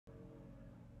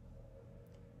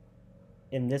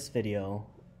In this video,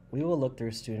 we will look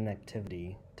through student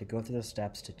activity to go through the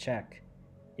steps to check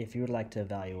if you would like to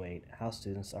evaluate how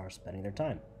students are spending their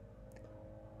time.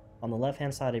 On the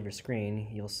left-hand side of your screen,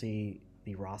 you'll see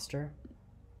the roster.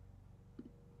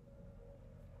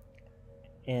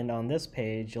 And on this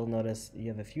page, you'll notice you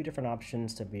have a few different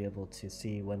options to be able to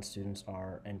see when students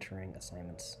are entering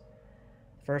assignments.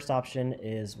 The first option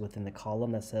is within the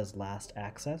column that says Last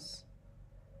Access.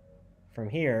 From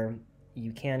here,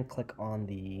 you can click on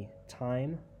the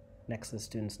time next to the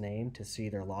student's name to see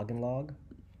their login log.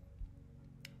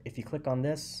 If you click on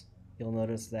this, you'll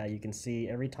notice that you can see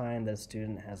every time that a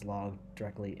student has logged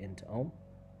directly into OHM.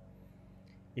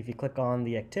 If you click on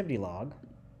the activity log,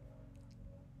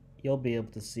 you'll be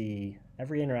able to see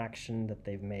every interaction that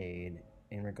they've made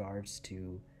in regards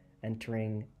to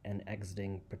entering and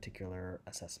exiting particular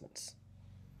assessments.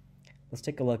 Let's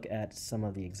take a look at some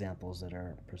of the examples that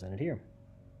are presented here.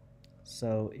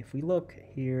 So if we look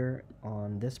here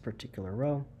on this particular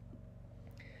row,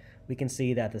 we can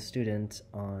see that the student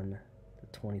on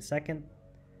the 22nd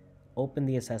opened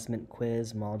the assessment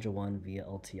quiz module 1 via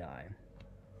LTI.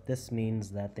 This means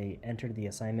that they entered the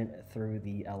assignment through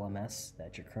the LMS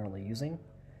that you're currently using,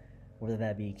 whether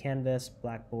that be Canvas,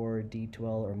 Blackboard, D2L,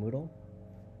 or Moodle.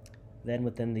 Then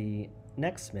within the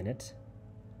next minute,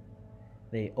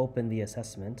 they open the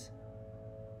assessment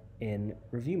in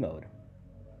review mode.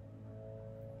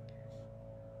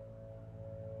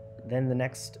 Then the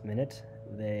next minute,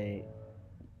 they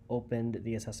opened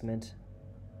the assessment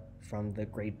from the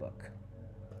gradebook.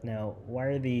 Now, why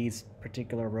are these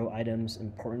particular row items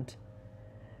important?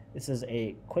 This is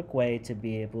a quick way to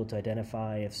be able to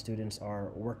identify if students are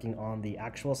working on the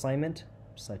actual assignment,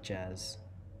 such as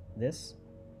this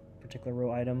particular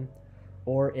row item,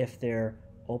 or if they're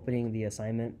opening the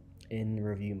assignment in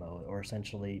review mode, or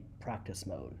essentially practice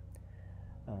mode.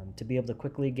 To be able to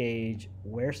quickly gauge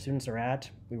where students are at,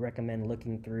 we recommend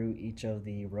looking through each of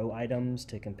the row items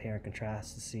to compare and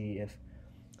contrast to see if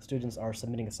students are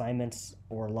submitting assignments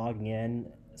or logging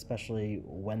in, especially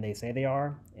when they say they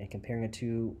are, and comparing it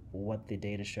to what the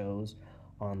data shows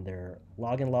on their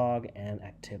login log and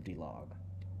activity log.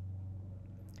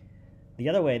 The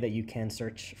other way that you can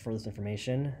search for this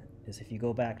information is if you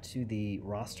go back to the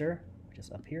roster, which is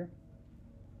up here,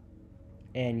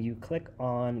 and you click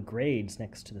on grades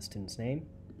next to the student's name.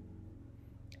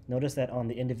 Notice that on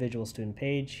the individual student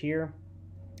page here,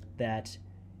 that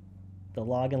the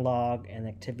login log and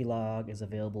activity log is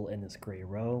available in this gray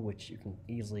row, which you can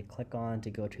easily click on to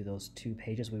go to those two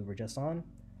pages we were just on.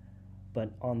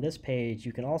 But on this page,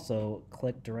 you can also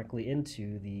click directly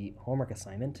into the homework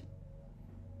assignment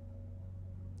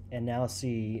and now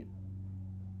see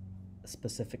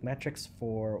specific metrics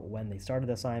for when they started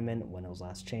the assignment, when it was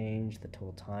last changed, the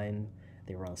total time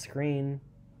they were on screen.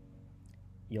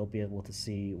 You'll be able to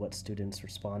see what students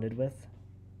responded with.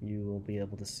 You will be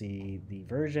able to see the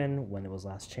version, when it was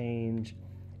last changed,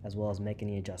 as well as make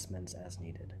any adjustments as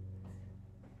needed.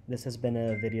 This has been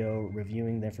a video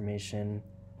reviewing the information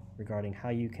regarding how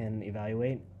you can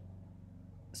evaluate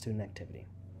student activity.